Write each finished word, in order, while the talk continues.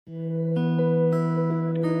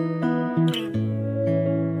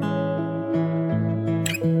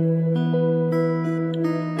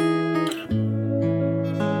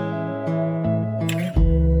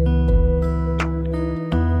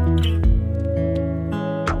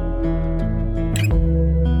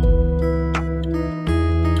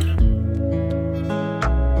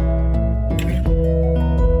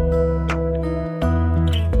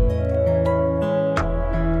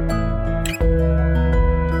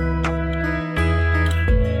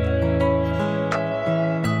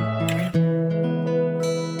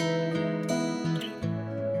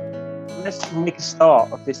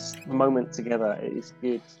start of this moment together. It is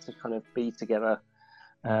good to kind of be together.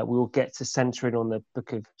 We will get to center in on the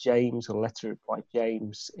book of James, or letter by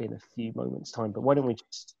James, in a few moments' time. But why don't we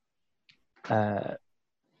just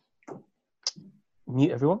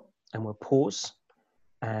mute everyone, and we'll pause.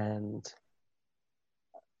 And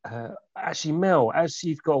actually, Mel, as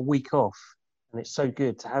you've got a week off, and it's so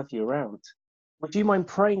good to have you around, would you mind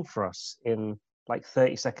praying for us in like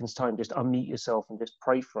 30 seconds time? Just unmute yourself and just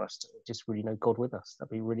pray for us to just really know God with us. That'd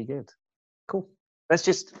be really good. Cool. Let's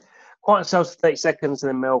just quiet ourselves for 30 seconds, and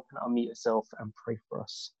then Mel can unmute herself and pray for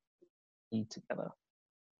us. Be together.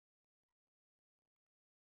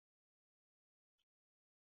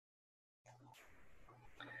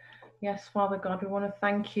 Yes, Father God, we want to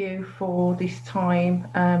thank you for this time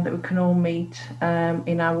that we can all meet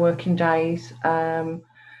in our working days.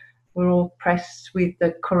 We're all pressed with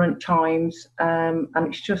the current times, and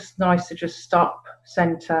it's just nice to just stop,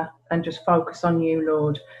 centre, and just focus on you,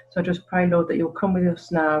 Lord. So I just pray, Lord, that you'll come with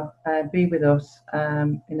us now, be with us,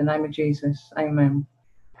 in the name of Jesus. Amen.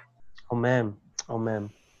 Amen. Amen.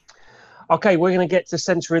 Okay, we're going to get to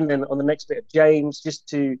centre in then on the next bit of James.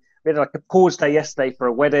 We had like a pause day yesterday for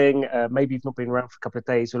a wedding. Maybe you've not been around for a couple of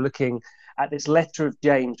days. We're looking at this letter of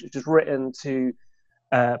James, which was written to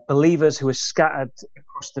believers who are scattered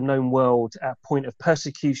across the known world at a point of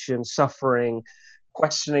persecution, suffering,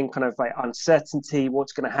 questioning, kind of like uncertainty,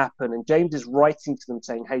 what's going to happen. And James is writing to them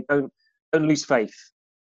saying, hey, don't lose faith.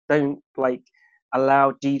 Don't like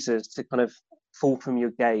allow Jesus to kind of fall from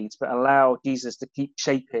your gaze, but allow Jesus to keep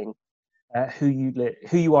shaping who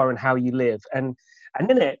you are and how you live. And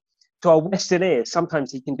in it, to our Western ears,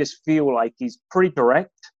 sometimes he can just feel like he's pretty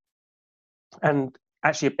direct and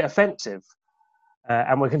actually a bit offensive.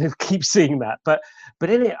 And we're going to keep seeing that. But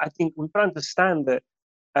in it, I think we've got to understand that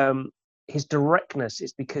his directness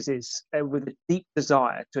is because it's with a deep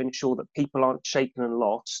desire to ensure that people aren't shaken and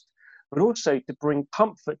lost, but also to bring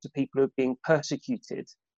comfort to people who are being persecuted,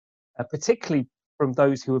 particularly from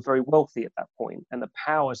those who are very wealthy at that point, and the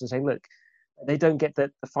powers, and saying, look, they don't get the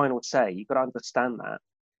final say. You've got to understand that.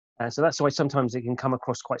 And so that's why sometimes it can come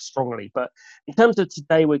across quite strongly. But in terms of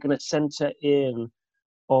today, we're going to center in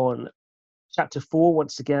on chapter 4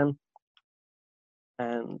 once again,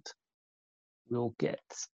 and we'll get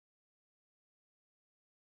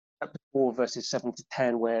chapter 4 verses 7 to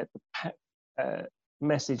 10, where the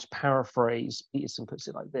Message paraphrase Peterson puts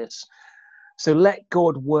it like this: so let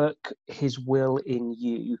God work his will in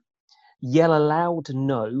you. Yell aloud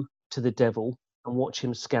no to the devil and watch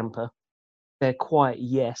him scamper. Bear quiet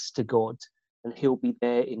yes to God, and he'll be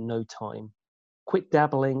there in no time. Quit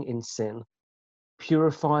dabbling in sin.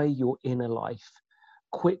 Purify your inner life.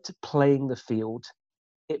 Quit playing the field.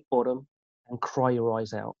 Hit bottom and cry your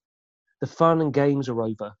eyes out. The fun and games are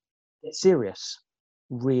over. Get serious,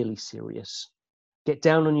 really serious. Get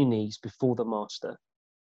down on your knees before the master.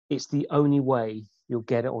 It's the only way you'll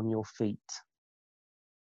get it on your feet.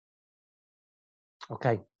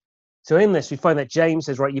 Okay, so in this, we find that James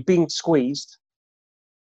says, right, you're being squeezed.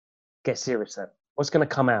 Get serious then. What's going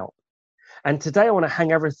to come out? And today I want to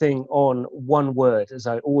hang everything on one word, as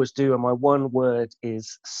I always do, and my one word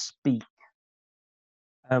is speak.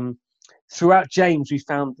 Throughout James, we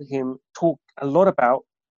found him talk a lot about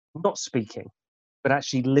not speaking, but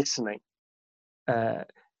actually listening,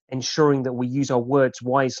 ensuring that we use our words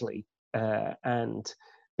wisely, and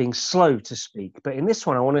being slow to speak. But in this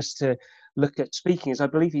one, I want us to look at speaking, as I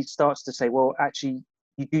believe he starts to say, well, actually,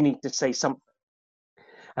 you do need to say something.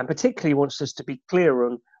 And particularly wants us to be clear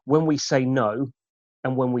on when we say no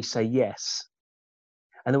and when we say yes.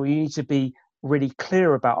 And then we need to be really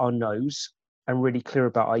clear about our no's and really clear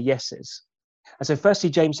about our yeses. And so firstly,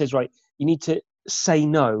 James says, right, you need to say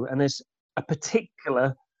no. And there's a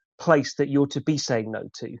particular place that you're to be saying no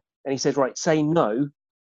to. And he says, right, say no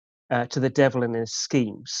to the devil and his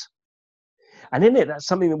schemes. And in it, that's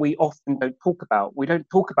something that we often don't talk about. We don't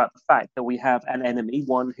talk about the fact that we have an enemy,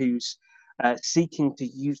 one who's seeking to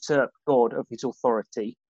usurp God of his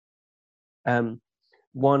authority,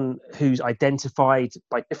 one who's identified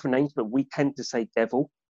by different names, but we tend to say devil,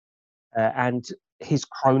 and his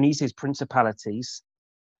cronies, his principalities.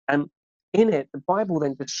 And in it, the Bible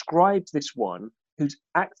then describes this one who's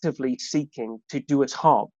actively seeking to do us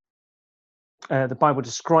harm. The Bible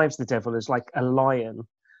describes the devil as like a lion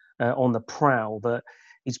on the prowl, that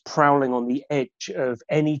is prowling on the edge of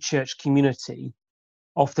any church community,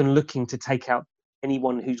 often looking to take out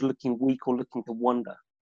anyone who's looking weak or looking to wander.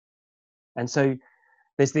 And so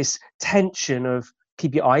there's this tension of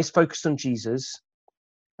keep your eyes focused on Jesus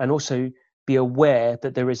and also be aware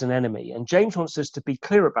that there is an enemy. And James wants us to be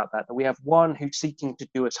clear about that we have one who's seeking to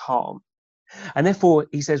do us harm. And therefore,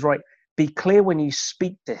 he says, right, be clear when you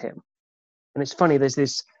speak to him. And it's funny, there's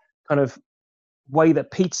this kind of way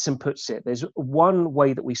that Peterson puts it. There's one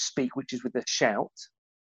way that we speak, which is with a shout,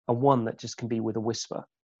 and one that just can be with a whisper.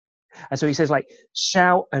 And so he says, like,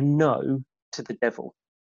 shout a no to the devil.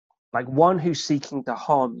 Like, one who's seeking to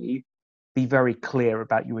harm you, be very clear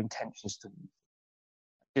about your intentions to them.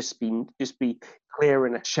 Just be clear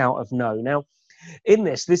in a shout of no. Now, in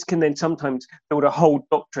this can then sometimes build a whole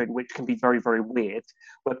doctrine which can be very, very weird,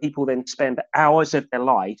 where people then spend hours of their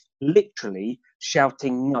life literally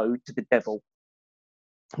shouting no to the devil.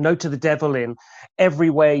 No to the devil in every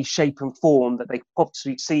way, shape, and form that they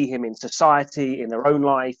possibly see him in society, in their own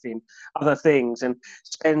life, in other things, and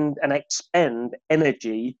spend and expend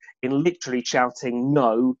energy in literally shouting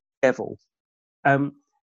no, devil.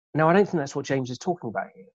 Now, I don't think that's what James is talking about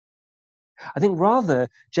here. I think rather,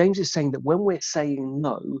 James is saying that when we're saying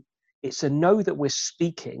no, it's a no that we're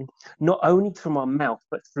speaking, not only from our mouth,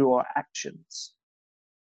 but through our actions.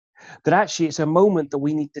 That actually it's a moment that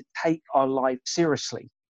we need to take our life seriously.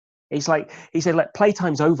 It's like, he said, like,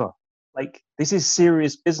 playtime's over. Like, this is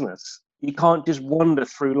serious business. You can't just wander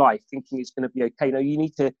through life thinking it's going to be okay. No, you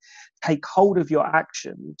need to take hold of your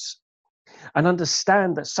actions and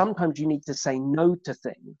understand that sometimes you need to say no to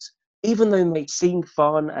things, even though they may seem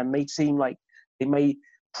fun and may seem like they may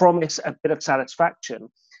promise a bit of satisfaction.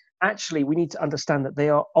 Actually, we need to understand that they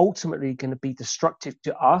are ultimately going to be destructive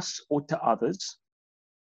to us or to others.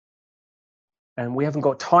 And we haven't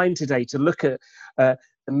got time today to look at the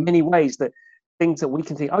many ways that things that we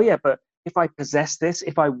can think, oh yeah, but if I possess this,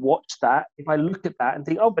 if I watch that, if I look at that and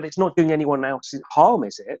think, oh, but it's not doing anyone else harm,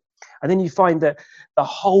 is it? And then you find that the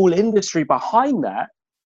whole industry behind that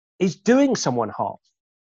is doing someone harm.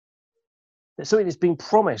 That something that's being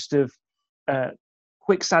promised of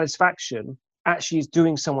quick satisfaction actually is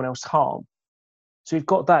doing someone else harm. So you've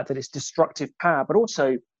got that it's destructive power, but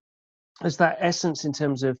also there's that essence in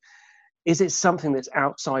terms of, is it something that's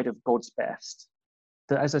outside of God's best?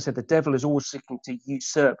 That, as I said, the devil is always seeking to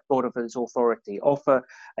usurp God of his authority, offer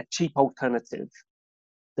a cheap alternative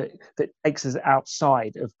that takes us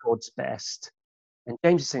outside of God's best. And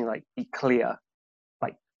James is saying, like, be clear,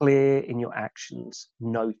 like, clear in your actions,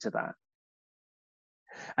 no to that.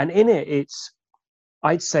 And in it, it's,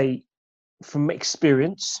 I'd say, from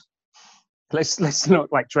experience, let's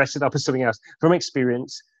not like dress it up as something else. From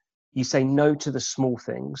experience, you say no to the small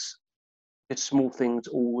things. The small things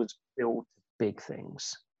always build big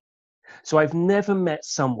things. So I've never met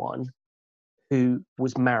someone who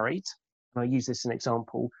was married, and I use this as an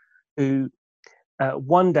example, who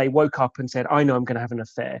one day woke up and said, I know I'm going to have an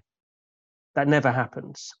affair. That never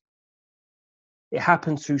happens. It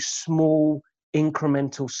happens through small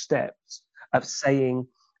incremental steps of saying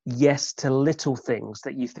yes to little things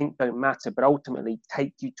that you think don't matter, but ultimately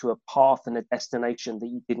take you to a path and a destination that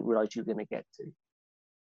you didn't realize you were going to get to.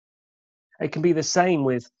 It can be the same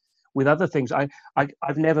with other things.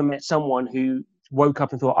 I've never met someone who woke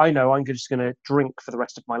up and thought, I know, I'm just going to drink for the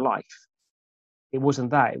rest of my life. It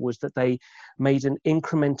wasn't that. It was that they made an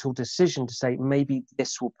incremental decision to say, maybe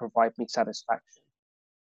this will provide me satisfaction.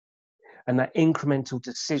 And that incremental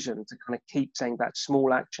decision to kind of keep saying that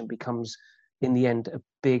small action becomes, in the end, a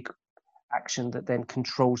big action that then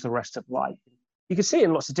controls the rest of life. You can see it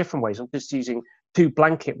in lots of different ways. I'm just using two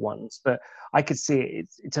blanket ones, but I could see it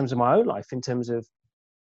in terms of my own life, in terms of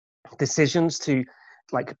decisions to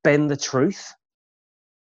like bend the truth.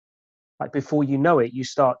 Like, before you know it, you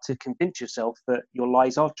start to convince yourself that your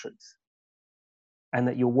lies are truth and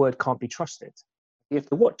that your word can't be trusted. You have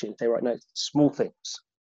to watch it and say, right, no, it's small things,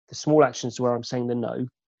 the small actions where I'm saying the no,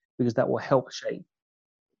 because that will help shape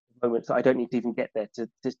the moments that I don't need to even get there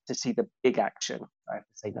to see the big action I have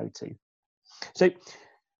to say no to. So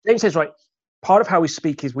James says, right, part of how we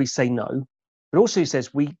speak is we say no, but also he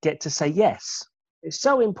says we get to say yes. It's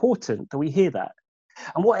so important that we hear that.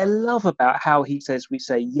 And what I love about how he says we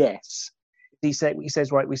say yes, he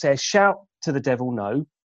says, right, we say a shout to the devil no,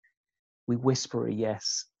 we whisper a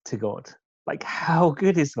yes to God. Like, how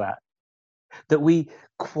good is that? That we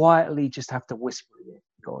quietly just have to whisper a yes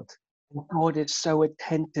to God. And God is so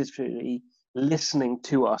attentively listening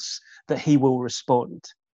to us that he will respond.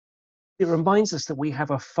 It reminds us that we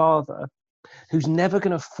have a Father who's never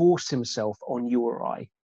going to force himself on you or I.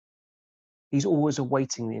 He's always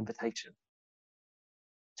awaiting the invitation.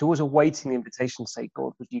 He's always awaiting the invitation to say,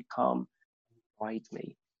 God, would you come and guide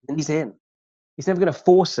me? And he's in. He's never going to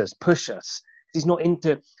force us, push us. He's not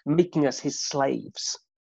into making us his slaves.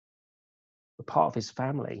 We're part of his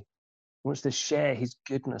family. He wants to share his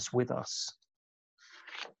goodness with us.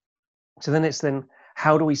 So then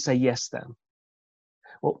how do we say yes then?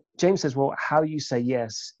 Well, James says, well, how you say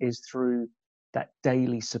yes is through that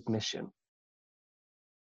daily submission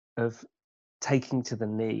of taking to the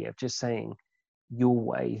knee, of just saying, your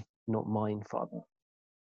way, not mine, Father.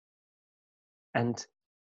 And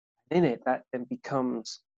in it, that then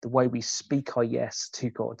becomes the way we speak our yes to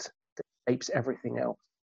God that shapes everything else.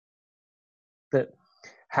 That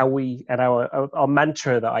how we, and our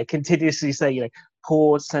mantra that I continuously say,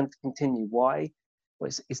 pause, send, continue. Why? Well,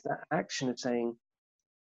 it's that action of saying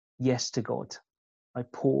yes to God. I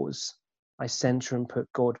pause, I center and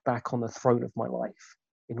put God back on the throne of my life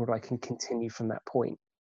in order I can continue from that point.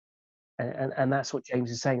 And that's what James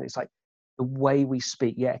is saying. It's like the way we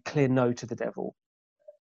speak, clear no to the devil.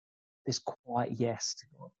 This quiet yes to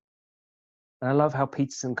God. And I love how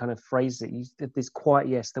Peterson kind of phrased it. This quiet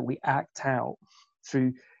yes that we act out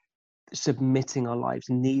through submitting our lives,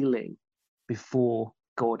 kneeling before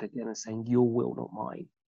God again and saying, your will, not mine.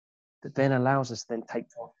 That then allows us to then take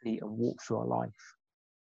to our feet and walk through our life.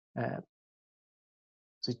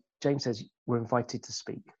 So James says we're invited to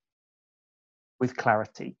speak with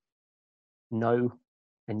clarity, no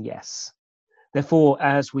and yes. Therefore,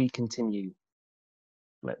 as we continue,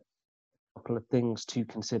 a couple of things to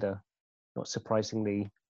consider, not surprisingly,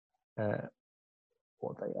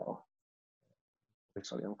 what they are. Very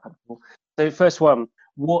slightly uncomfortable. So first one,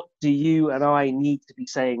 what do you and I need to be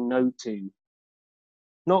saying no to?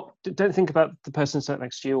 Don't think about the person sat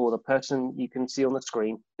next to you or the person you can see on the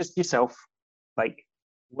screen, just yourself. Like,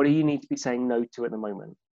 what do you need to be saying no to at the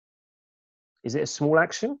moment? Is it a small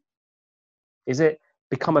action? Is it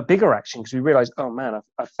become a bigger action because we realize, oh man,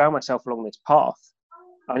 I've found myself along this path.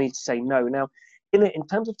 I need to say no. Now, in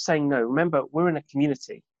terms of saying no, remember, we're in a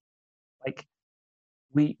community. Like,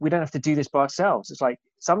 we don't have to do this by ourselves. It's like,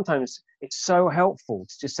 sometimes it's so helpful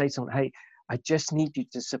to just say to someone, hey, I just need you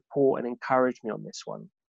to support and encourage me on this one.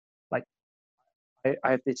 Like,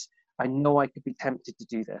 I have this, I know I could be tempted to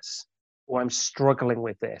do this, or I'm struggling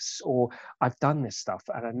with this, or I've done this stuff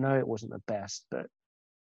and I know it wasn't the best, but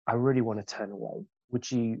I really want to turn away. Would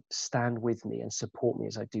you stand with me and support me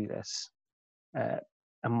as I do this?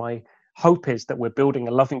 And my hope is that we're building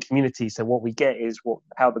a loving community. So what we get is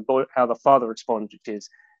how the Father responds, which is,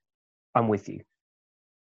 I'm with you.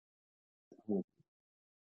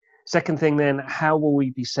 Second thing then, how will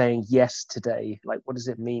we be saying yes today? Like, what does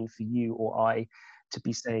it mean for you or I to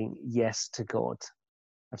be saying yes to God?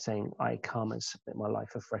 Of saying, I come and submit my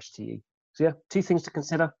life afresh to you. So 2 things to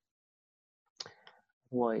consider.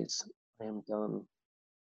 Otherwise, I am done.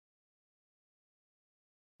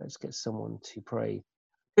 Let's get someone to pray.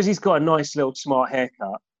 Because he's got a nice little smart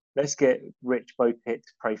haircut, let's get Rich Bopit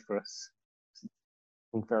to pray for us.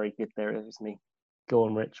 He's very good there, isn't he? Go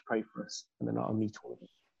on, Rich, pray for us, and then I'll meet all of you.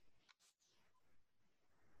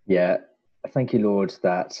 Yeah, thank you, Lord,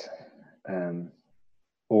 that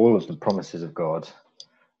all of the promises of God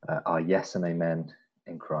are yes and amen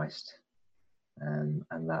in Christ. And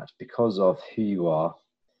that because of who you are,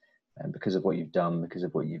 and because of what you've done, because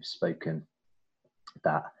of what you've spoken,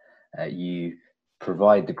 that you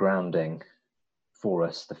provide the grounding for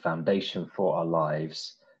us, the foundation for our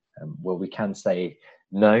lives, where we can say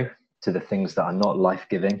no to the things that are not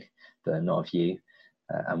life-giving, that are not of you,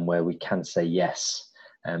 and where we can say yes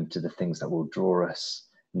to the things that will draw us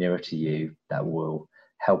nearer to you, that will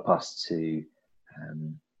help us to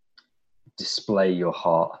display your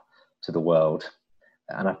heart to the world.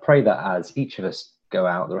 And I pray that as each of us go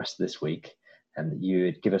out the rest of this week, and that you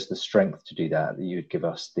would give us the strength to do that, that you would give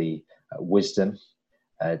us the wisdom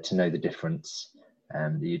to know the difference,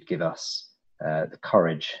 and that you'd give us the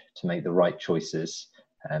courage to make the right choices,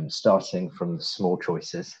 starting from the small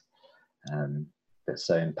choices that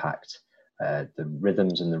so impact the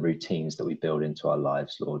rhythms and the routines that we build into our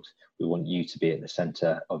lives, Lord. We want you to be at the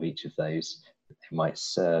center of each of those who might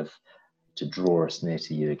serve to draw us near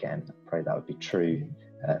to you again. I pray that would be true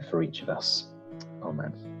for each of us.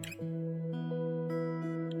 Amen.